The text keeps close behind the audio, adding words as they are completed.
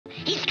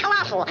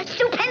colossal,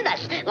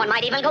 stupendous. One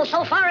might even go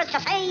so far as to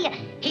say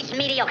he's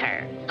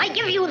mediocre. I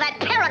give you that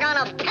paragon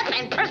of pep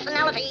and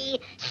personality,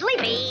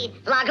 Sleepy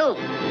Lagoon.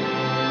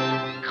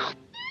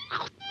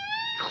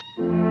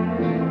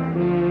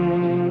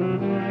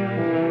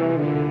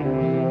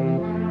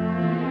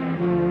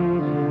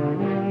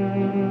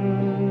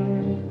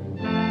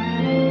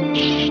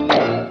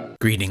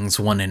 Greetings,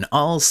 one and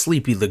all.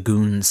 Sleepy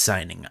Lagoon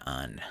signing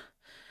on.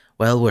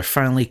 Well, we're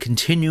finally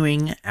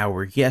continuing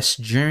our Yes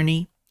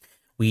journey.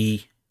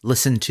 We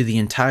listened to the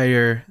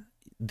entire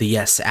The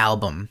Yes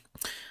album.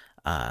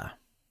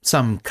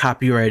 Some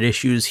copyright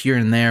issues here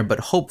and there, but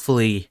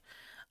hopefully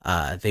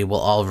they will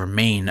all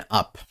remain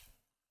up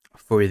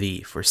for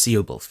the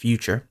foreseeable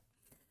future.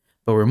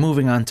 But we're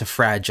moving on to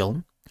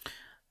Fragile,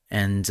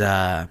 and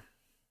it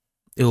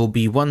will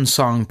be one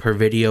song per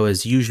video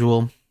as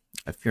usual.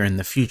 If you're in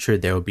the future,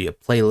 there will be a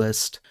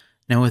playlist.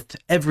 Now, with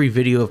every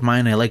video of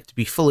mine, I like to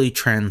be fully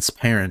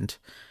transparent.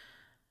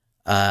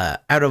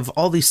 Out of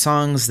all these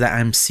songs that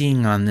I'm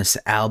seeing on this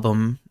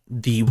album,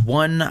 the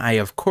one I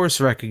of course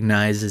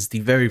recognize is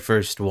the very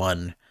first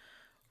one,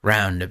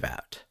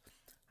 Roundabout.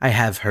 I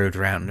have heard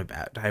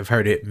Roundabout. I've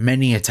heard it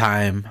many a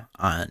time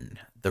on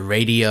the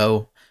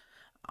radio,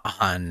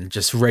 on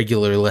just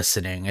regular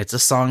listening. It's a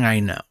song I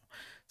know.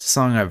 It's a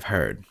song I've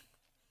heard.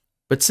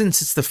 But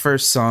since it's the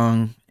first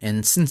song,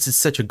 and since it's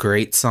such a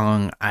great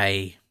song,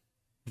 I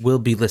will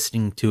be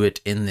listening to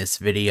it in this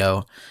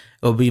video.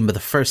 It will be the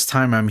first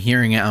time I'm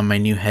hearing it on my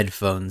new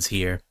headphones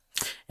here,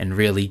 and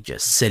really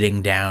just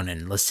sitting down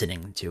and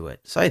listening to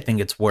it. So I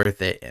think it's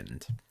worth it,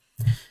 and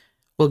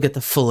we'll get the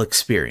full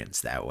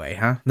experience that way,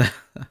 huh?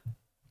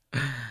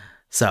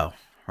 So,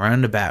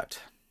 Roundabout,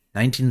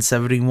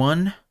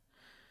 1971.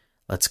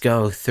 Let's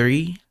go.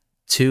 3,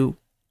 2,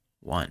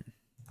 1.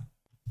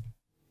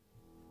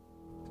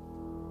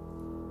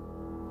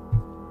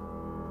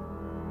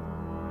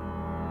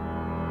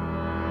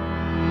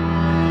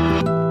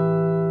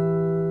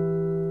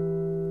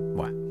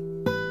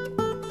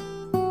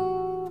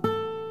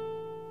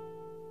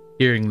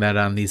 Hearing that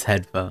on these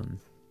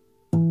headphones.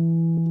 I'm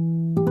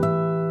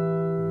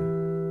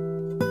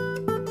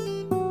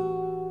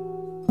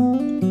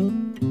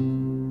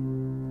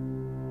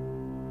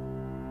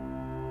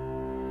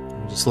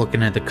just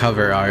looking at the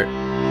cover art.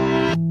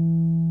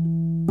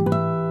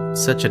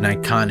 Such an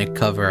iconic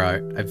cover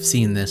art. I've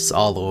seen this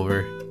all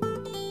over.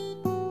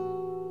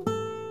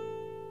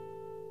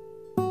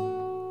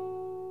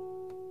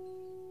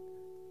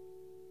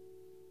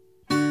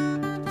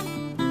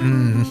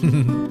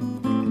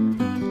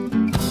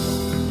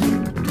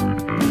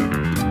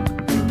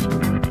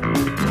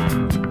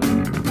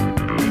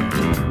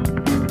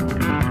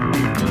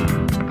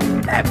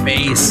 That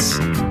bass.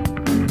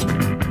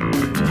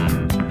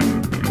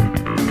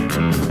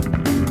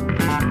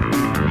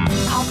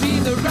 I'll be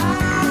the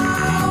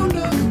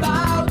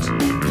roundabout.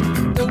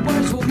 The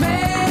words will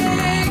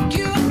make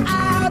you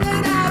out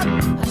and out.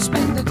 I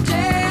spend the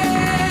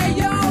day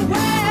away.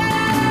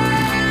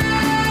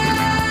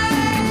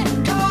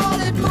 Call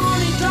it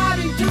morning,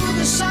 driving through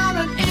the sun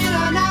and in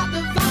and out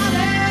the valley.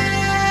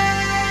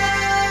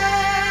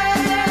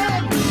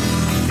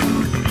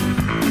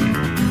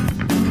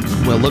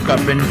 We'll look up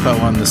info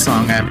on the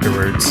song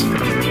afterwards. The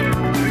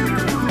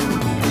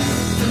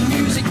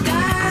music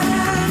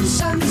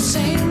dance and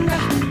sing.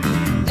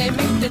 They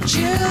make the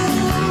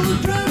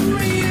children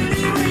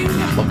really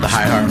ring. Love the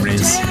high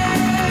harmonies.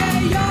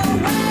 Stay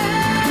away.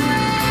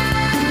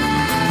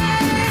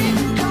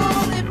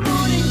 Call it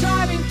morning,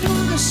 driving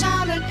through the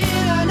sun and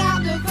in and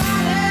out the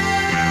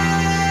valley.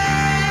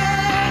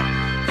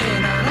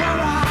 In and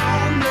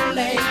around the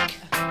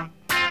lake.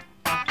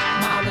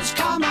 Mountains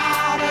come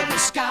out of the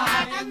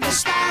sky and they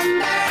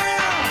stand there.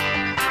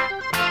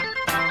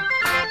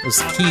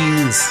 Those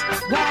keys.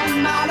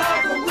 1 mile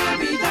over, we'll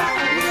be there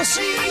and we'll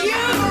see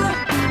you.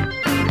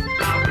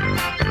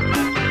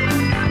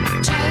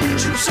 10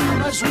 true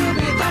summers, we'll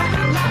be there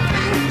and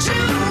laughing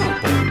too.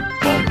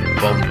 Boom,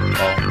 boom,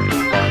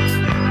 boom,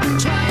 boom.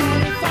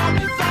 24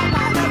 before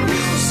my love,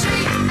 we'll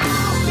see.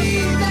 I'll be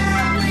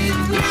there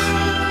with you.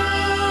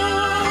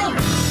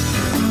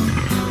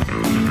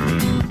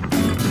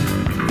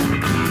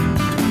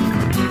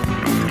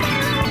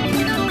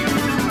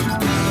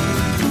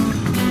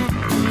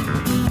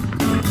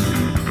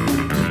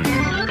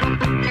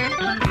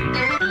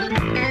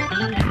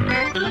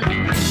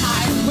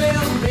 I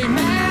will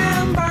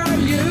remember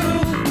you.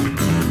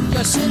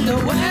 Your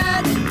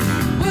silhouette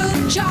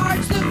will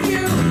charge the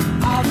view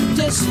of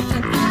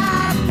distant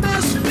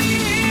atmosphere.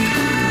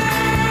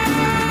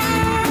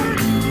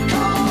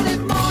 Call it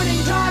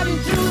morning, driving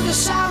through the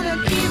sound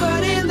and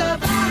even in the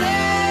valley.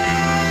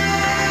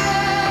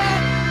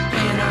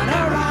 In and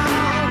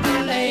around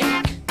the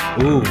lake.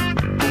 Ooh.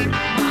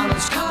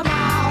 Mountains come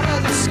out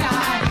of the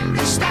sky.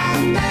 They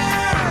stand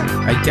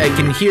there. I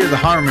can hear the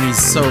harmonies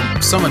so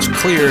much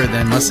clearer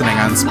than listening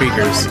on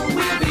speakers.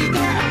 We'll be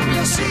there,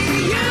 we'll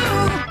see you.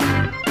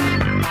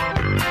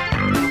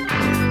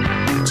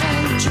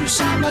 10 true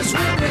summers,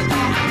 we'll be there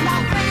and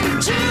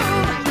laughing too.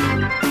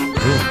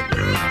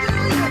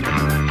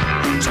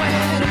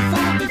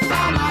 24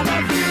 before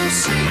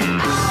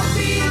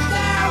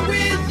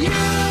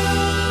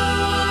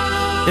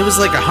It was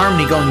like a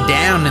harmony going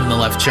down in the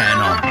left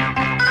channel.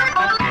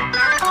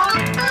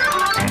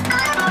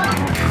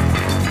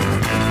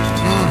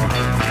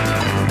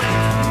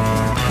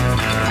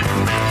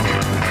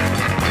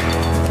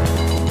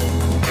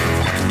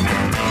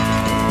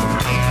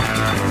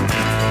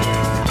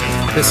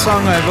 This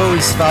song I've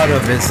always thought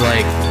of as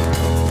like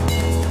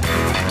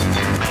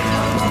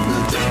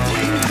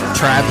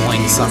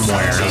traveling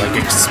somewhere, like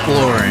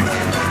exploring.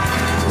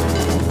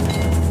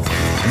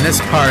 And this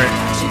part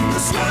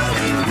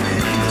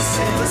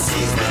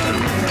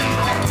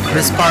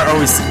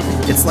always,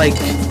 it's like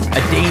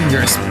a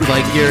dangerous,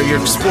 like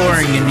you're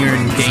exploring and you're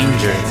in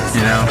danger,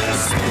 you know?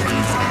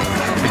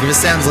 Like if it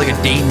sounds like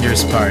a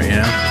dangerous part, you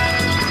know?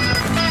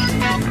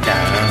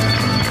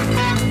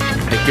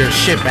 Like you're a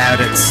ship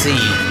out at sea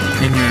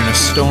and you're in a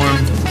storm.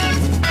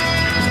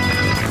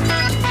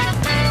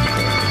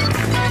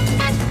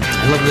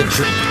 I love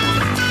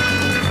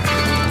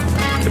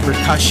the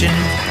percussion.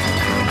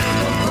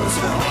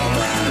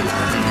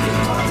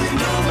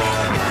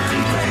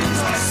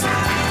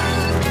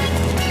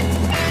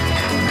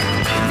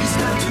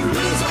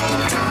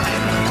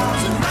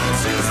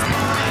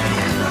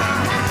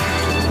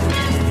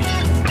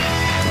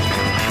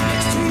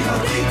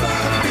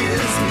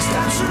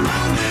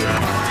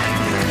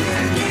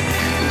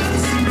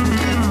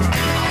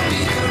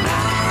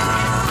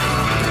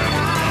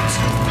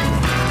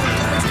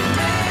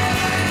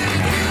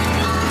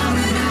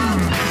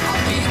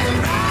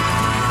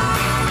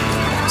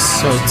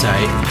 So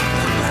tight.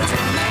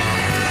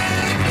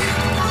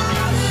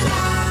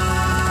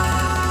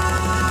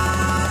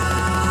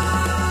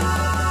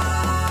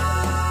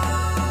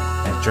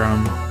 That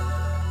drum.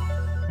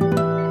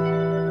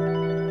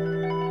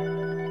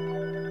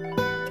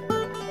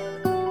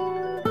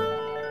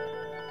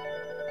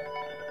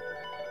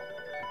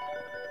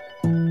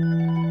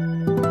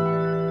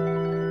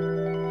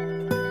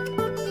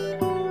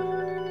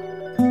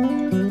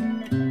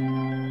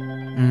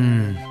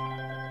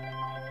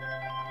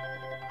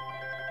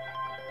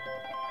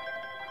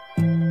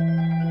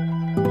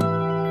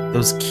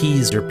 Those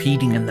keys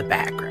repeating in the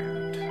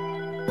background.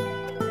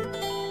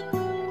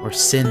 Or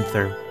synth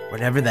or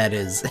whatever that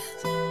is.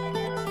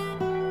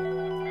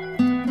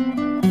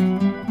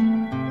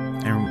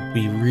 And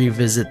we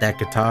revisit that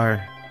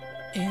guitar.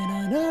 In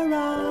and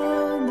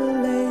around the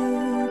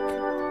lake,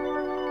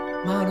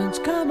 mountains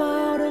come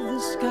out of the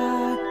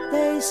sky,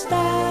 they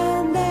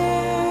stand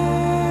there.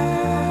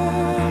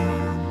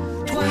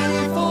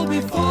 24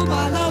 before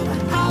my love,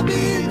 I'll be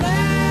there.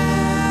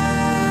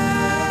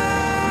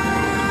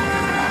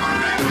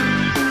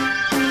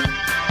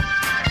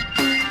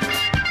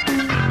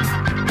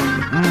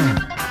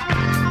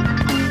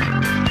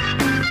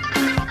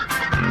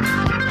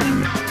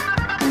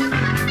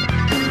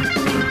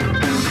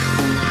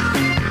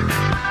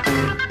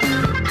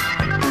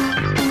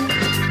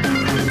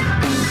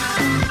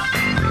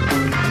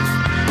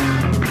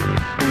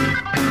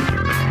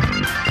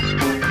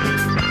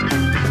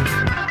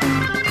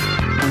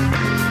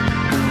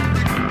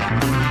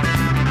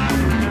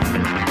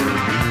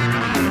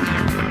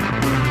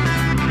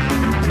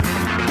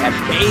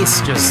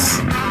 Bass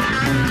just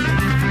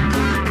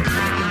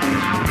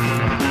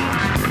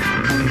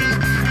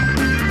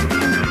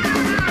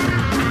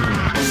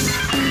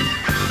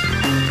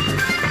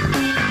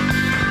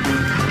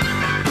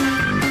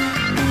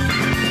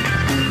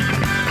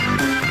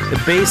the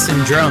bass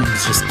and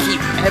drums just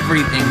keep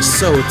everything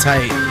so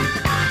tight.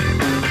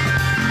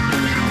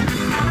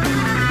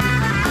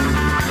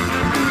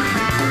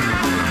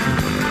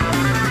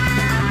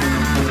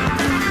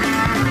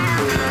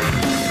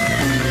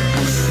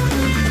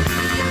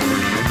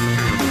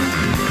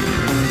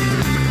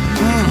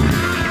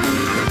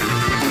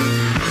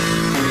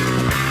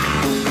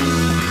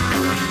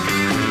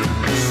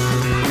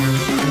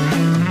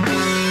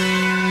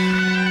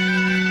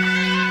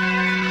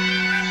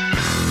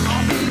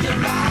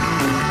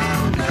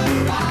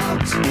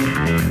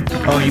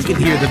 Oh, you can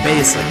hear the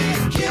bass.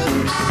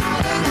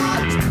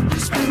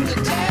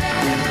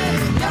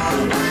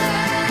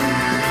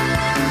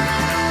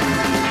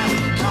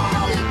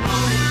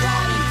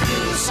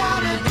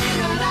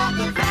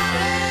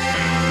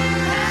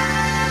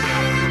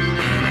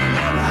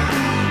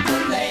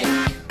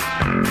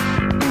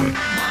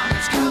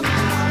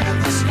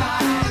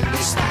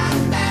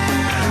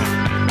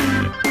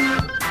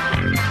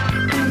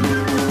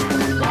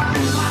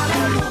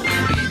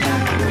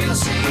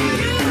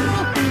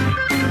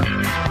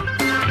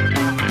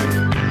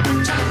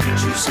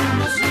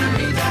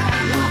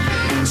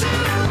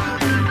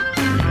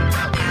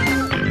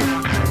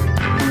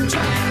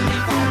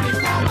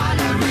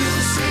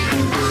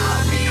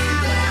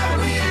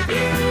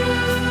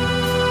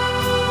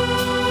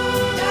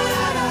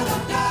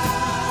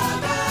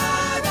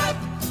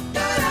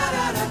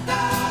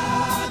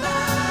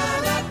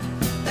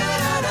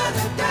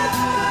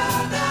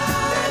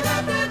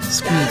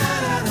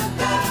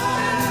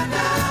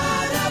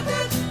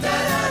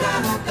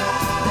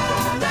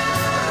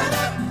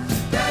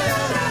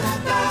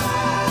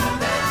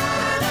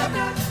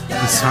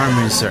 These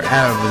harmonies are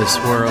out of this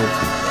world.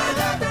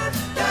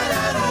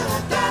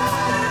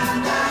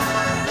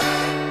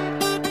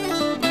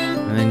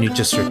 then you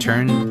just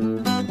return.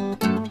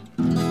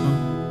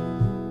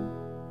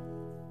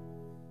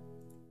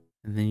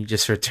 And then you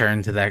just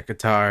return to that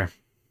guitar.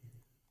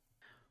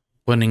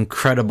 What an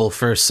incredible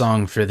first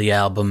song for the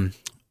album.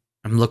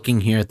 I'm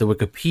looking here at the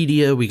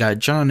Wikipedia. We got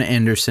John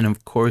Anderson,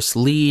 of course,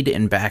 lead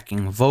and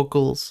backing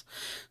vocals.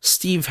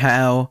 Steve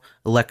Howe,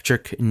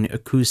 electric and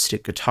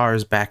acoustic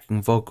guitars,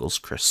 backing vocals.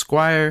 Chris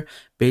Squire,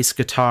 bass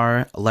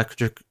guitar,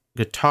 electric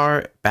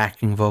guitar,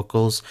 backing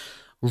vocals.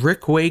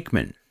 Rick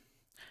Wakeman.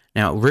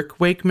 Now, Rick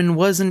Wakeman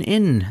wasn't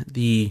in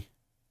the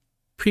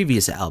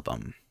previous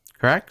album,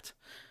 correct?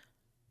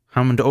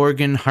 Hammond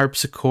organ,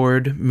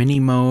 harpsichord, mini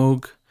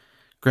moog,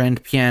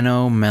 grand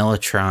piano,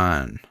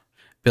 mellotron.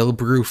 Bill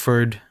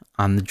Bruford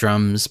on the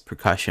drums,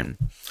 percussion.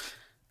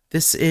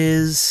 This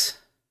is...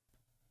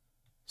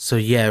 So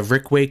yeah,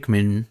 Rick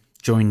Wakeman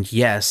joined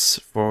Yes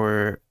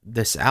for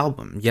this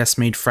album. Yes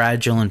made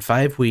Fragile in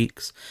 5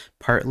 weeks,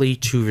 partly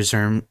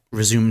to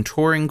resume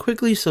touring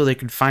quickly so they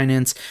could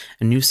finance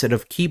a new set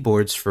of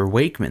keyboards for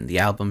Wakeman. The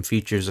album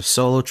features a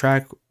solo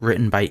track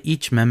written by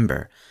each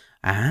member.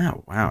 Ah,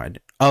 wow.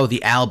 Oh,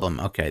 the album.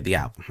 Okay, the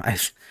album.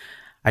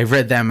 I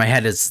read that in my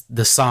head as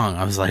the song.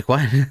 I was like,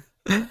 what?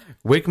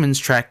 Wakeman's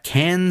track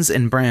Cans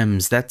and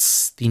Brahms.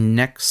 That's the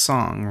next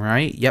song,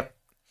 right? Yep.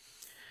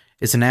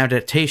 Is an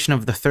adaptation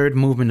of the third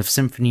movement of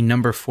Symphony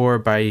No. 4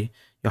 by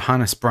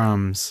Johannes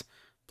Brahms,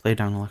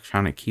 played on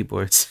electronic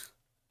keyboards.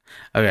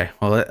 Okay,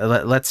 well,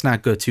 let's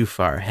not go too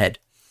far ahead.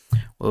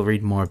 We'll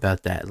read more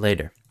about that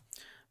later.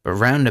 But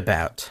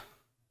Roundabout.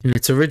 In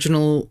its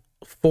original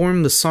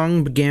form, the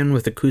song began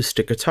with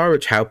acoustic guitar,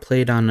 which Howe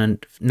played on a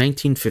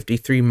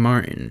 1953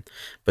 Martin,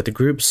 but the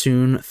group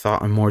soon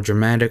thought a more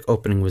dramatic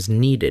opening was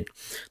needed.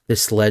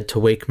 This led to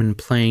Wakeman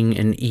playing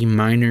an E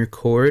minor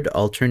chord,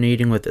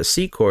 alternating with a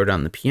C chord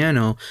on the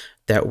piano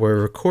that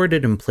were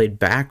recorded and played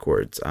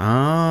backwards.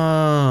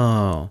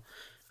 Oh,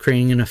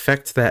 creating an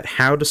effect that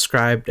Howe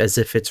described as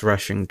if it's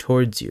rushing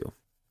towards you.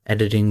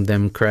 Editing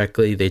them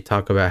correctly, they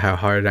talk about how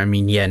hard,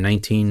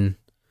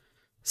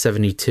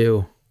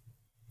 1972.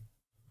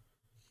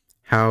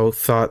 Howe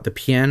thought the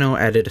piano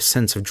added a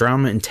sense of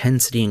drama,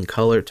 intensity, and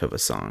color to the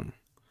song.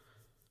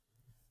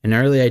 An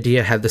early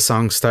idea had the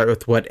song start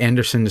with what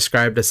Anderson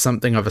described as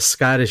something of a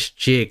Scottish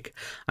jig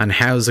on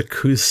Howe's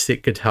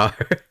acoustic guitar.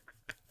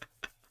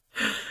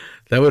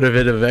 That would have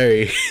been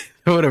that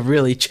would have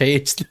really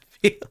changed the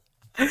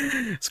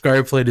feel.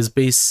 Squire played his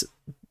bass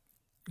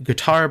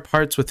guitar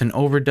parts with an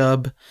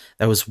overdub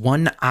that was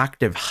 1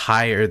 octave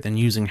higher than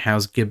using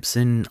Howe's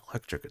Gibson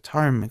electric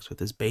guitar mixed with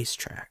his bass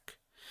track.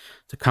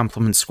 To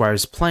complement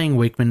Squire's playing,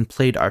 Wakeman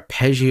played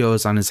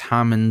arpeggios on his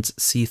Hammond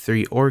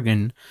C3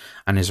 organ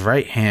on his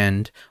right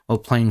hand while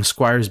playing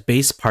Squire's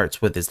bass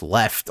parts with his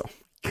left. Oh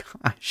my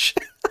gosh.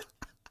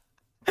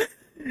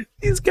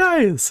 These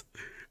guys.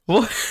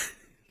 What?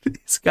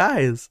 These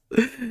guys.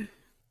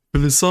 For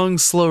the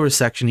song's slower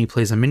section, he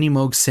plays a mini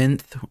moog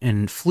synth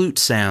and flute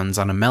sounds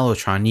on a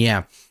mellotron.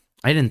 Yeah,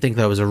 I didn't think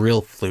that was a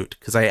real flute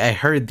because I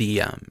heard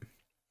the, I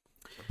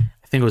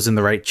think it was in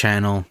the right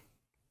channel.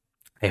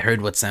 I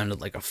heard what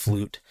sounded like a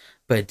flute,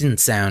 but it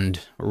didn't sound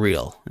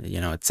real.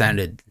 It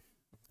sounded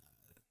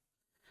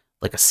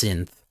like a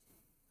synth,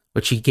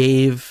 which he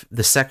gave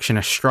the section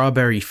a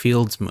Strawberry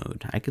Fields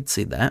mood. I could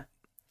see that.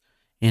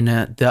 The in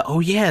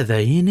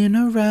and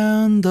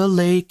around the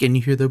lake, and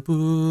you hear the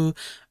boo.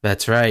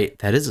 That's right,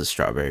 that is a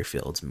Strawberry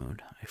Fields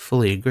mood. I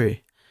fully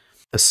agree.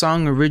 The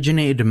song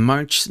originated in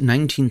March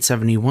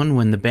 1971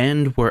 when the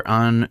band were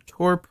on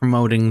tour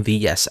promoting the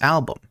Yes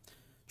album.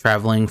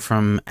 Traveling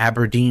from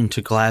Aberdeen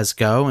to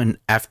Glasgow, and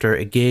after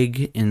a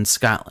gig in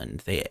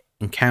Scotland, they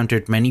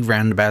encountered many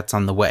roundabouts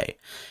on the way.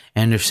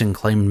 Anderson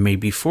claimed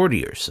maybe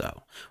 40 or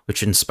so,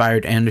 which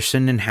inspired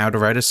Anderson and Howe to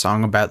write a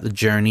song about the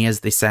journey as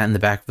they sat in the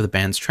back of the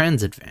band's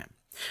transit van,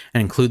 and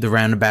include the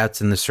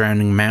roundabouts and the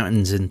surrounding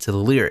mountains into the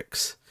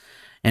lyrics.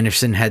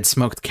 Anderson had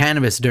smoked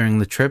cannabis during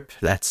the trip.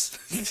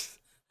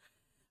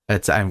 I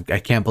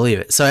can't believe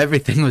it. So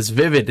everything was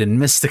vivid and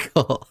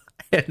mystical.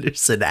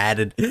 Anderson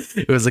added,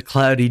 it was a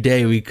cloudy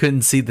day. We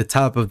couldn't see the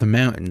top of the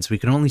mountains. We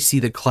could only see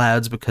the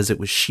clouds because it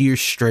was sheer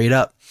straight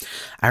up.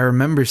 I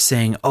remember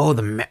saying, oh,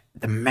 the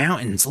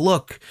mountains,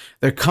 look,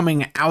 they're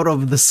coming out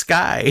of the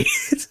sky.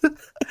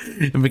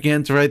 And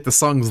began to write the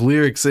song's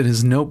lyrics in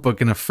his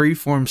notebook in a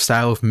freeform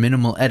style with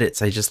minimal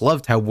edits. I just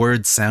loved how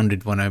words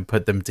sounded when I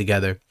put them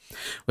together.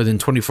 Within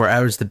 24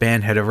 hours, the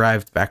band had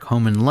arrived back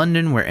home in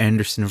London, where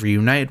Anderson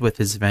reunited with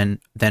his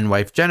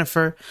then-wife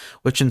Jennifer,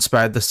 which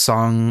inspired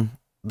the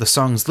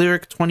song's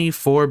lyric,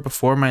 24,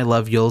 before my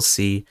love you'll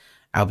see,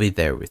 I'll be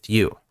there with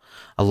you.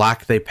 A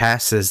lock they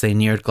passed as they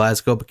neared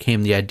Glasgow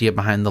became the idea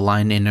behind the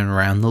line in and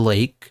around the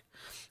lake.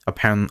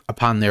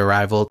 Upon their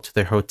arrival to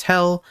their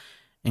hotel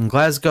in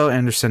Glasgow,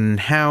 Anderson and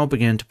Howe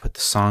began to put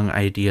the song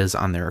ideas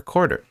on their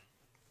recorder.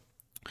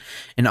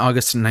 In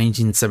August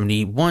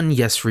 1971,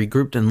 Yes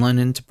regrouped in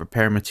London to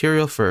prepare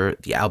material for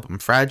the album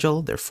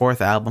Fragile, their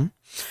 4th album.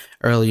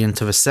 Early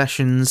into the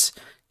sessions,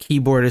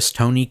 keyboardist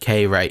Tony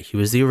Kaye, right, he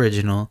was the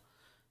original,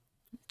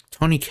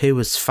 Tony Kaye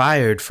was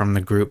fired from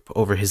the group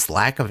over his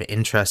lack of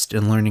interest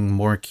in learning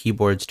more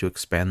keyboards to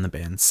expand the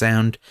band's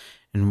sound,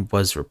 and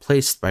was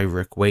replaced by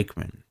Rick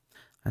Wakeman.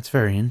 That's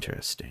very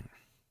interesting.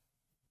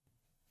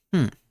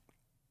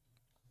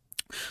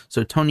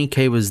 So Tony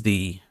Kaye was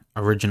the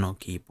original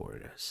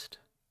keyboardist.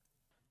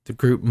 The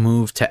group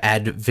moved to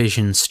Ad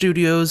Vision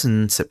Studios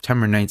in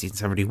September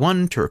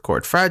 1971 to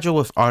record Fragile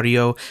with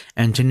audio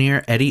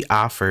engineer Eddie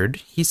Offord,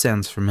 he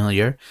sounds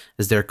familiar,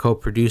 as their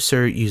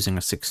co-producer, using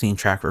a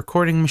 16-track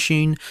recording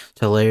machine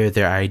to layer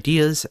their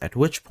ideas, at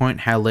which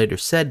point Howe later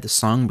said the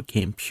song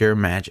became pure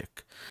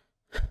magic.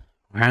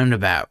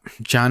 Roundabout.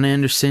 John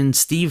Anderson,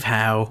 Steve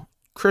Howe,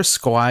 Chris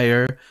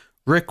Squire,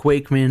 Rick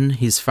Wakeman,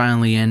 he's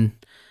finally in,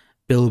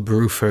 Bill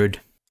Bruford.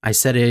 I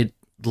said it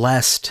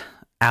last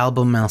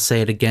album, I'll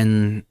say it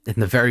again in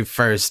the very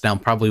first, I'll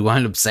probably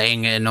wind up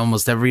saying it in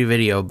almost every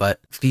video, but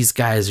these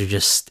guys are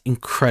just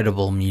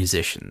incredible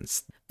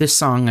musicians. This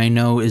song, I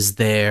know, is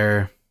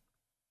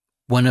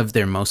one of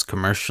their most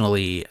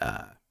commercially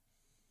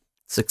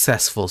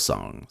successful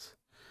songs.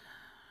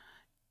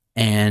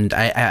 And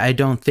I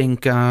don't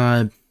think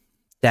I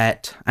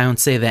don't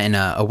say that in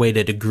a way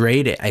to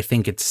degrade it. I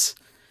think it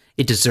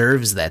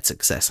deserves that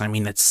success. I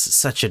mean, it's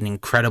such an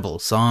incredible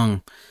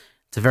song.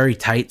 It's a very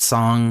tight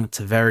song. It's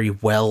a very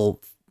well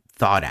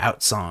thought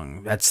out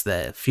song. That's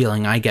the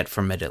feeling I get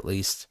from it, at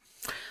least.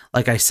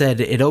 Like I said,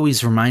 it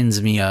always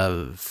reminds me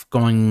of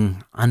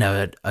going on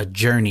a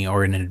journey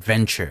or an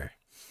adventure.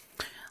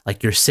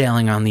 Like you're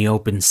sailing on the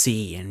open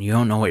sea and you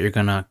don't know what you're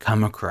going to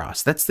come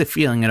across. That's the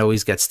feeling it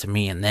always gets to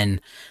me. And then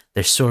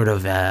there's sort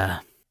of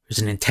there's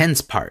an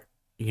intense part.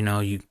 You know,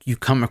 you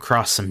come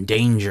across some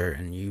danger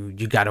and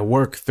you got to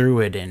work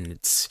through it, and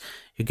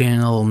you're getting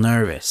a little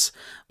nervous.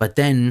 But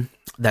then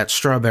that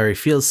Strawberry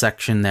Fields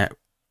section that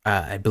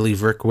I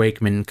believe Rick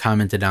Wakeman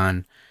commented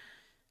on,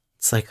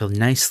 it's like a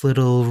nice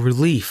little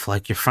relief.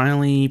 Like you're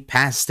finally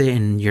past it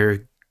and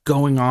you're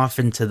going off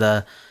into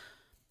the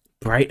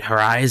bright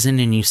horizon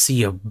and you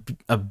see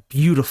a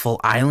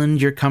beautiful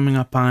island you're coming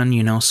up on,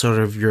 you know, sort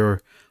of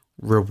your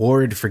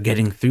reward for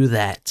getting through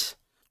that.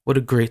 What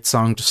a great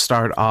song to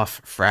start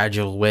off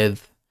Fragile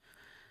with.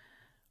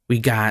 We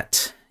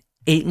got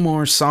 8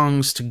 more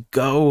songs to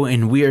go,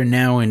 and we are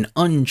now in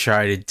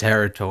uncharted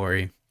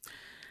territory.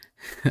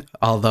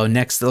 Although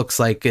next looks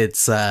like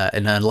it's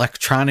an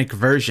electronic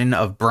version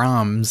of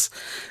Brahms.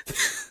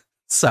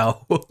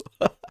 So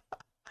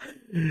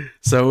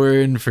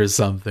we're in for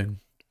something.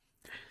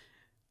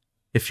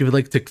 If you would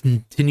like to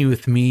continue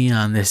with me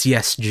on this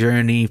Yes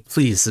journey,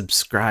 please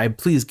subscribe.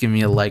 Please give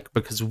me a like,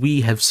 because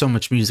we have so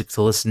much music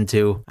to listen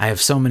to. I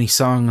have so many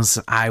songs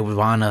I would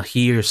want to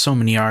hear, so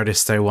many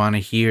artists I want to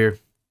hear.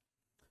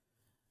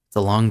 It's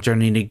a long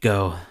journey to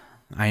go.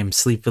 I am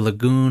Sleepy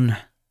Lagoon.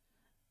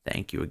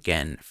 Thank you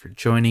again for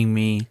joining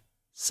me.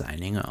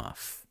 Signing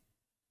off.